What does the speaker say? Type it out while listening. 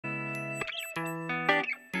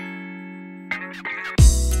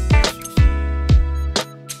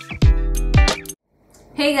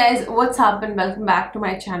Hey guys, what's up and welcome back to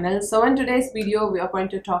my channel. So in today's video we are going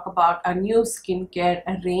to talk about a new skincare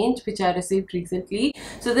range which I received recently.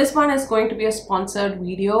 So this one is going to be a sponsored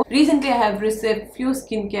video. Recently I have received few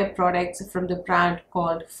skincare products from the brand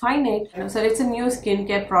called Finite. So it's a new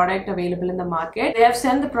skincare product available in the market. They have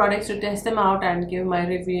sent the products to test them out and give my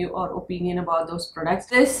review or opinion about those products.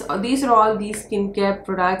 These are all these skincare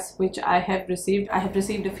products which I have received. I have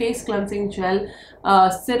received a face cleansing gel,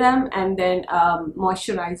 serum, and then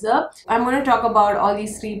moisturizer. I'm going to talk about all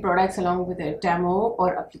these three products along with a demo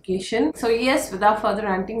or application. So yes, without further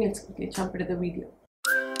ranting, let's quickly jump into the video.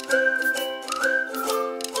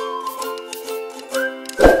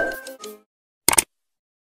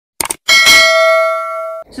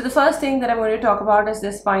 So the first thing that I'm going to talk about is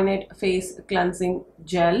this Finite face cleansing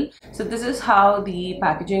gel. So this is how the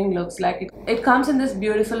packaging looks like. It comes in this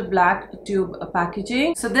beautiful black tube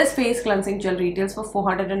packaging. So this face cleansing gel retails for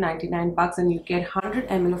 499 bucks and you get 100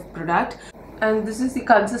 ml of product. And this is the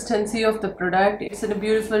consistency of the product. It's in a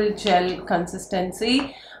beautiful gel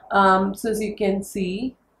consistency. So as you can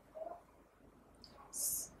see,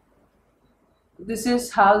 this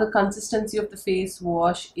is how the consistency of the face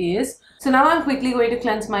wash is. So now I'm quickly going to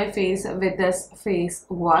cleanse my face with this face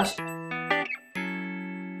wash.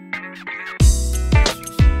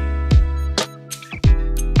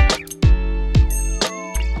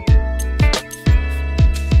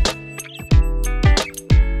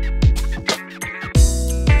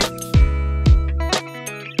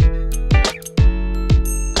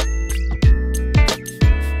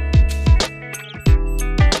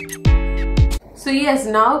 So yes,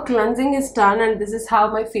 now cleansing is done and this is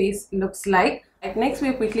how my face looks like. Next we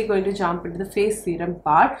are quickly going to jump into the face serum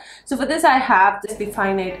part. So for this I have the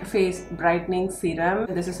Finite face brightening serum.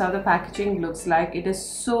 This is how the packaging looks like. It is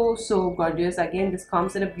so gorgeous. Again, this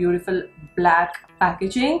comes in a beautiful black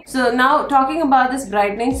packaging. So now talking about this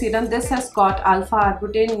brightening serum, this has got alpha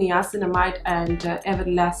arbutin, niacinamide, and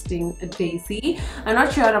everlasting daisy. I'm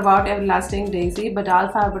not sure about everlasting daisy, but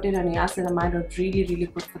alpha arbutin and niacinamide are really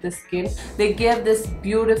good for the skin. They give this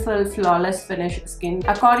beautiful flawless finish skin.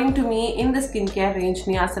 According to me, in the skincare range,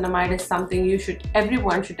 niacinamide is something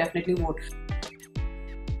everyone should definitely want.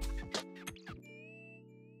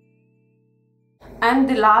 And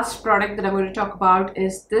the last product that I'm going to talk about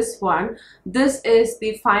is this one. This is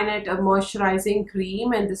the Finite moisturizing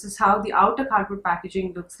cream, and this is how the outer cardboard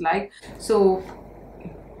packaging looks like. So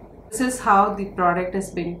this is how the product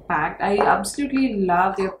is being packed. I absolutely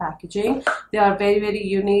love their packaging. They are very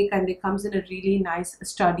unique and it comes in a really nice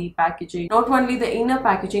sturdy packaging. Not only the inner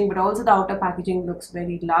packaging but also the outer packaging looks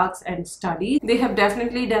very luxe and sturdy. They have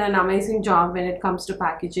definitely done an amazing job when it comes to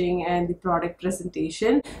packaging and the product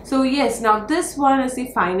presentation. So yes, now this one is the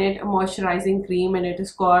Finite moisturizing cream and it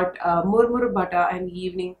is got murmur butter and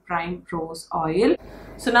evening prime rose oil.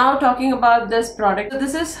 So now talking about this product, so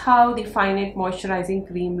this is how the Finite moisturizing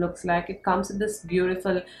cream looks like. It comes in this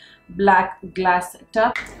beautiful black glass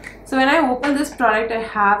tub. So when I open this product, I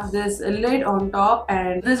have this lid on top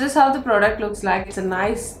and this is how the product looks like. It's a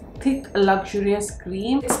nice thick luxurious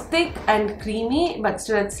cream. It's thick and creamy but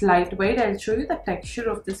still it's lightweight. I'll show you the texture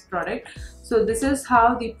of this product. So this is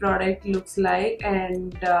how the product looks like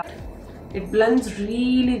and it blends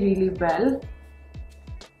really well.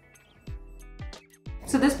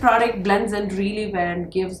 So this product blends in really well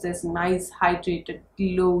and gives this nice hydrated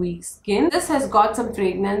glowy skin. This has got some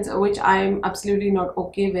fragrance which I'm absolutely not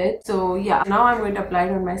okay with. So yeah, now I'm going to apply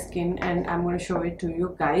it on my skin and I'm going to show it to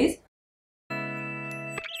you guys.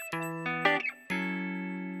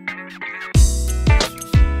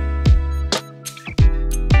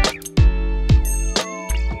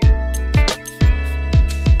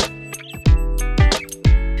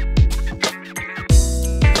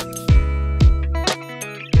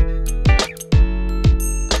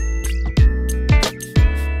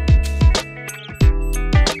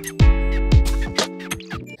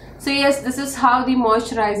 So yes, this is how the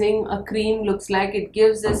moisturizing cream looks like. It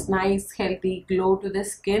gives this nice healthy glow to the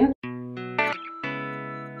skin.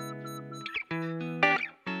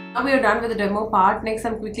 Now we are done with the demo part. Next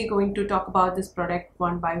I'm quickly going to talk about this product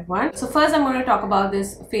one by one. So first I'm going to talk about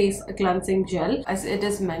this face cleansing gel. As it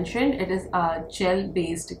is mentioned, it is a gel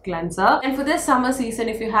based cleanser, and for this summer season,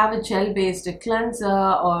 if you have a gel based cleanser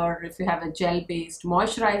or if you have a gel based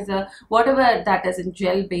moisturizer, whatever that is in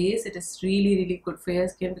gel base, it is really good for your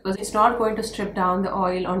skin because it's not going to strip down the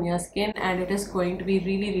oil on your skin and it is going to be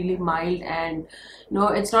really mild, and no,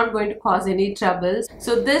 it's not going to cause any troubles.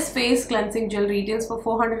 So this face cleansing gel retails for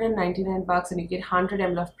 499 bucks and you get 100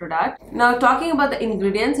 ml of product. Now talking about the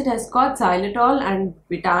ingredients, it has got xylitol and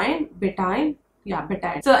betaine, yeah,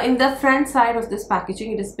 betaine. So in the front side of this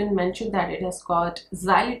packaging, it has been mentioned that it has got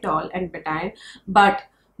xylitol and betaine, but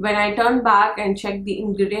when I turn back and check the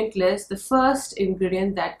ingredient list, the first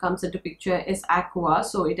ingredient that comes into picture is aqua,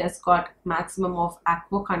 so it has got maximum of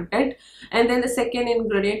aqua content, and then the second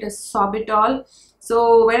ingredient is sorbitol.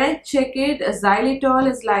 So when I check it, xylitol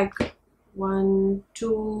is like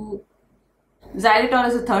xylitol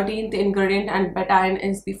is the 13th ingredient and betaine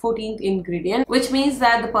is the 14th ingredient, which means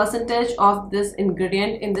that the percentage of this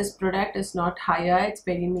ingredient in this product is not higher, it's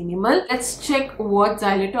very minimal. Let's check what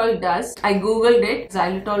xylitol does. I googled it.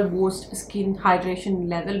 Xylitol boosts skin hydration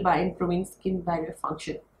level by improving skin barrier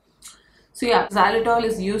function. So yeah, xylitol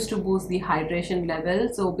is used to boost the hydration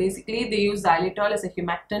level. So basically they use xylitol as a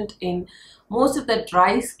humectant in most of the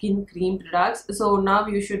dry skin cream products. So now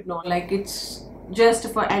you should know, like, it's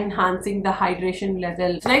just for enhancing the hydration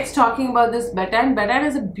level. So next, talking about this betaine. Betaine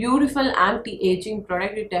is a beautiful anti-aging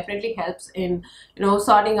product. It definitely helps in, you know,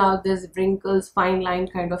 sorting out this wrinkles, fine line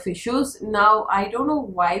kind of issues. Now I don't know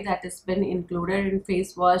why that has been included in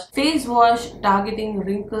face wash. Face wash targeting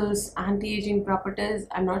wrinkles, anti-aging properties,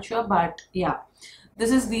 I'm not sure, but yeah,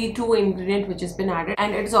 this is the 2 ingredient which has been added,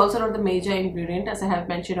 and it is also not the major ingredient. As I have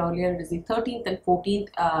mentioned earlier, it is the 13th and 14th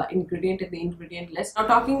ingredient in the ingredient list. Now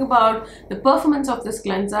talking about the performance of this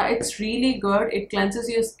cleanser, it's really good. It cleanses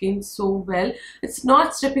your skin so well. It's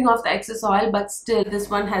not stripping off the excess oil, but still this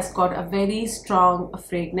one has got a very strong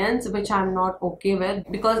fragrance, which I'm not okay with,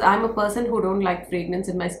 because I'm a person who don't like fragrance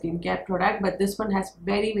in my skincare product, but this one has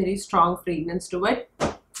very strong fragrance to it,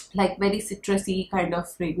 like very citrusy kind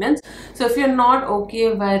of fragrance. So if you're not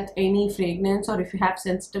okay with any fragrance, or if you have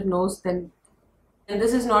sensitive nose, then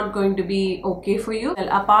this is not going to be okay for you. Well,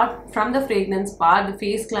 apart from the fragrance part, the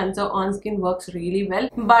face cleanser on skin works really well,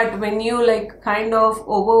 but when you like kind of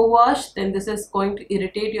overwash, then this is going to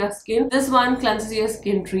irritate your skin. This one cleanses your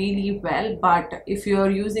skin really well, but if you're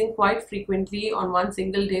using quite frequently on one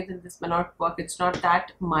single day, then this may not work. It's not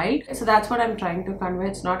that mild. So that's what I'm trying to convey.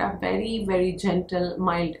 It's not a very gentle,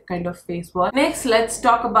 mild kind of face wash. Next, let's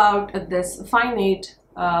talk about this Finite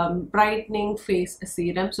brightening face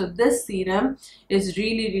serum. So this serum is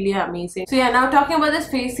really amazing. So yeah, now talking about this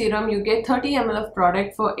face serum, you get 30 ml of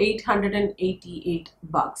product for $888.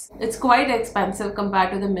 It's quite expensive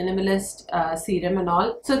compared to the minimalist serum and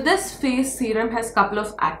all. So this face serum has couple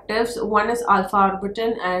of actives. One is alpha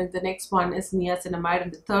arbutin, and the next one is niacinamide,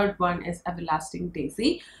 and the third one is everlasting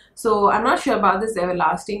daisy. So I'm not sure about this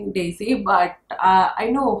everlasting daisy, but I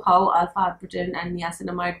know how alpha arbutin and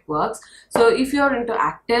niacinamide works. So if you're into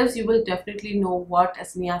actives, you will definitely know what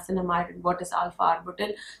is niacinamide and what is alpha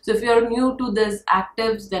arbutin. So if you're new to this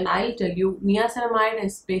actives, then I'll tell you, niacinamide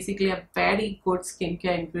is basically a very good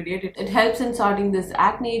skincare ingredient. It helps in sorting this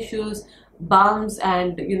acne issues, bumps,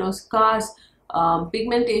 and you know, scars,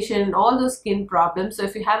 pigmentation, all those skin problems. So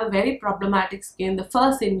if you have a very problematic skin, the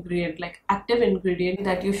first ingredient, like active ingredient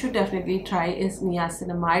that you should definitely try is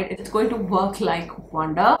niacinamide. It's going to work like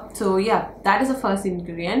wonder. So yeah, that is the first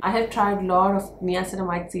ingredient. I have tried a lot of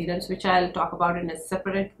niacinamide serums, which I'll talk about in a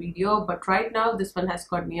separate video, but right now this one has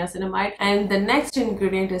got niacinamide, and the next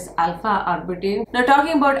ingredient is alpha arbutin. Now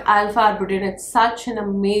talking about alpha arbutin, it's such an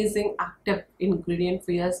amazing active ingredient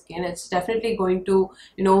for your skin. It's definitely going to,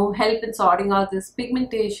 you know, help in sorting out this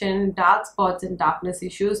pigmentation, dark spots, and darkness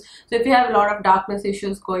issues. So if you have a lot of darkness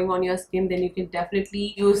issues going on your skin, then you can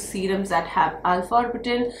definitely use serums that have alpha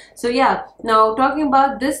arbutin. So yeah, now talking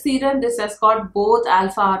about this serum, this has got both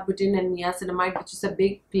alpha arbutin and niacinamide, which is a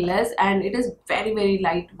big plus, and it is very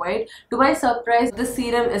lightweight. To my surprise, this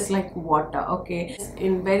serum is like water. Okay, it's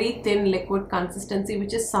in very thin liquid consistency,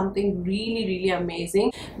 which is something really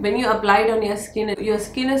amazing. When you apply it on your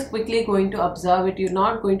skin is quickly going to absorb it. You're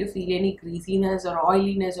not going to feel any greasiness or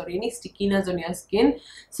oiliness or any stickiness on your skin.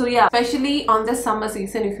 So yeah, especially on the summer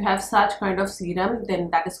season, if you have such kind of serum, then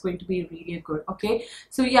that is going to be really good. Okay,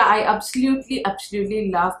 so yeah, I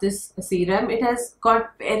absolutely love this serum. It has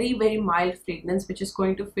got very mild fragrance, which is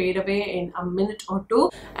going to fade away in a minute or two.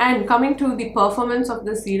 And coming to the performance of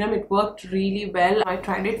the serum, it worked really well. I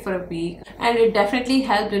tried it for a week, and it definitely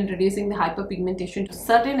helped in reducing the hyperpigmentation to a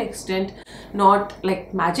certain extent, not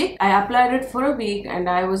like magic. I applied it for a week and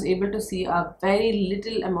I was able to see a very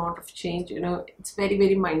little amount of change. You know, it's very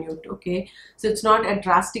minute. Okay, so it's not a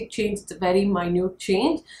drastic change, it's a very minute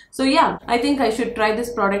change. So yeah, I think I should try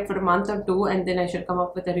this product for a month or two, and then I should come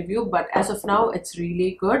up with a review, but as of now it's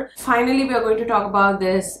really good. Finally, we are going to talk about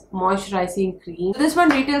this moisturizing cream. This one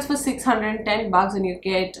retails for $610 and you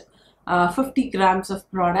get 50 grams of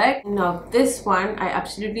product. Now this one, I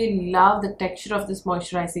absolutely love the texture of this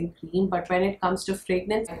moisturizing cream, but when it comes to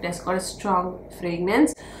fragrance, it has got a strong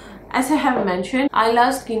fragrance. As I have mentioned, I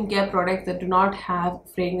love skincare products that do not have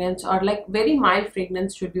fragrance, or like very mild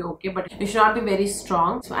fragrance should be okay, but it should not be very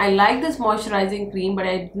strong. So I like this moisturizing cream, but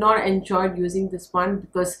I did not enjoy using this one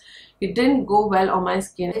because it didn't go well on my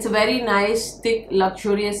skin. It's a very nice, thick,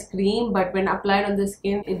 luxurious cream, but when applied on the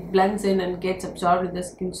skin, it blends in and gets absorbed in the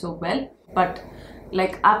skin so well. But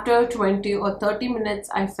like after 20 or 30 minutes,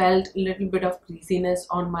 I felt a little bit of greasiness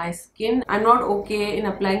on my skin. I'm not okay in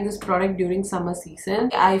applying this product during summer season.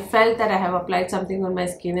 I felt that I have applied something on my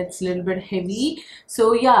skin. It's a little bit heavy.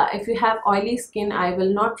 So yeah, if you have oily skin, I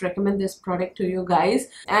will not recommend this product to you guys.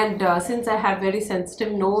 And since I have very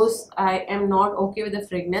sensitive nose, I am not okay with the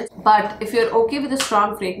fragrance. But if you're okay with a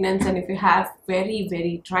strong fragrance, and if you have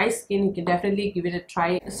very dry skin, you can definitely give it a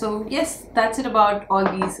try. So yes, that's it about all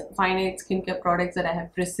these Finite skincare products that I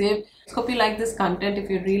have received. Hope you like this content. If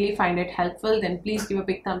you really find it helpful, then please give a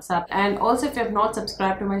big thumbs up. And also, if you have not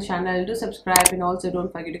subscribed to my channel, do subscribe, and also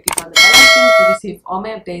don't forget to click on the bell icon to receive all my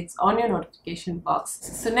updates on your notification box.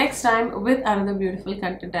 So next time with another beautiful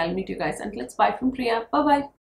content, I'll meet you guys. Until it's bye from Priya. Bye bye.